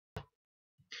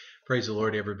Praise the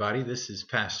Lord, everybody. This is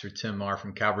Pastor Tim Marr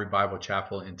from Calvary Bible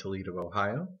Chapel in Toledo,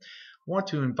 Ohio. I want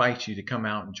to invite you to come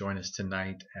out and join us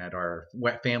tonight at our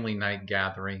family night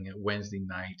gathering at Wednesday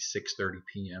night, 6:30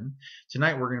 p.m.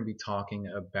 Tonight we're going to be talking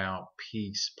about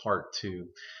peace, part 2.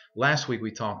 Last week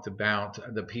we talked about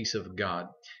the peace of God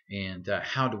and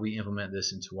how do we implement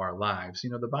this into our lives.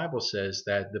 You know, the Bible says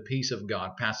that the peace of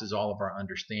God passes all of our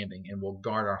understanding and will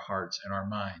guard our hearts and our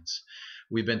minds.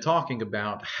 We've been talking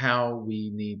about how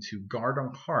we need to guard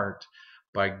our heart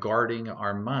by guarding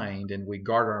our mind, and we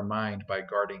guard our mind by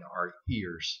guarding our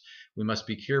ears. We must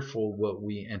be careful what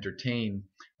we entertain,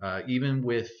 even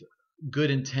with good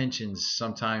intentions.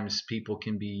 Sometimes people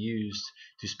can be used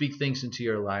to speak things into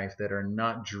your life that are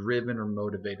not driven or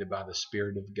motivated by the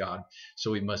Spirit of God.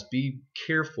 So we must be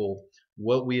careful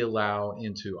what we allow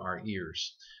into our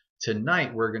ears.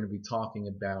 Tonight, we're going to be talking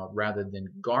about, rather than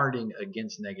guarding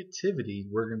against negativity,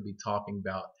 we're going to be talking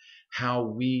about how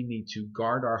we need to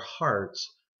guard our hearts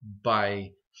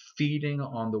by feeding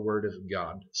on the Word of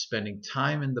God, spending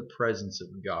time in the presence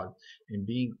of God, and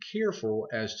being careful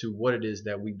as to what it is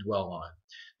that we dwell on.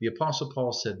 The Apostle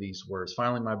Paul said these words,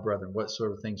 "Finally, my brethren,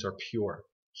 whatsoever things are pure,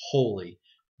 holy,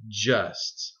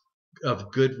 just,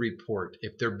 of good report,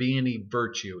 if there be any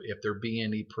virtue, if there be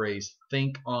any praise,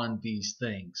 think on these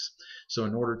things." So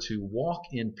in order to walk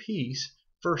in peace,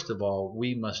 first of all,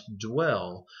 we must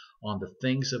dwell on the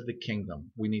things of the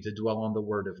kingdom. We need to dwell on the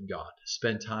Word of God,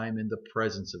 spend time in the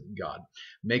presence of God,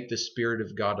 make the Spirit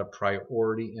of God a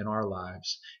priority in our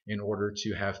lives in order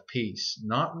to have peace,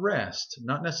 not rest,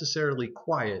 not necessarily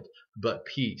quiet, but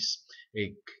peace,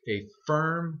 a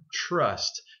firm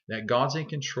trust that God's in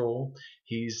control.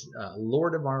 He's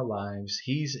Lord of our lives.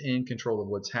 He's in control of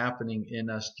what's happening in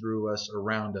us, through us,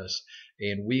 around us,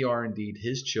 and we are indeed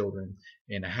His children.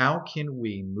 And how can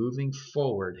we, moving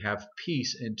forward, have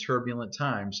peace in turbulent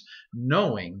times,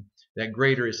 knowing that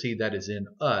greater is He that is in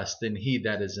us than he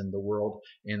that is in the world,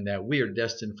 and that we are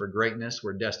destined for greatness,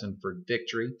 we're destined for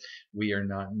victory. We are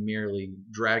not merely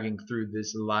dragging through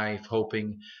this life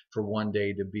hoping for one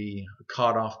day to be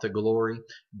caught off to glory,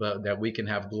 but that we can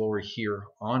have glory here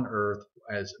on earth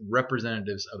as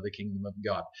representatives of the kingdom of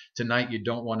God. Tonight, you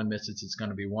don't want to miss it. It's going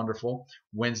to be wonderful.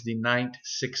 Wednesday night,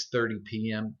 6:30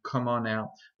 p.m. Come on out.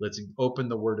 Let's open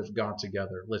the Word of God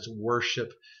together. Let's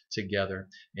worship together,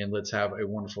 and let's have a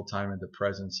wonderful time in the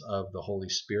presence of the Holy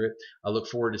Spirit. I look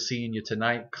forward to seeing you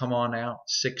tonight. Come on out,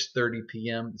 6:30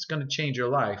 p.m. It's going to change your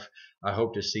life. I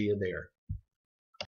hope to see you there.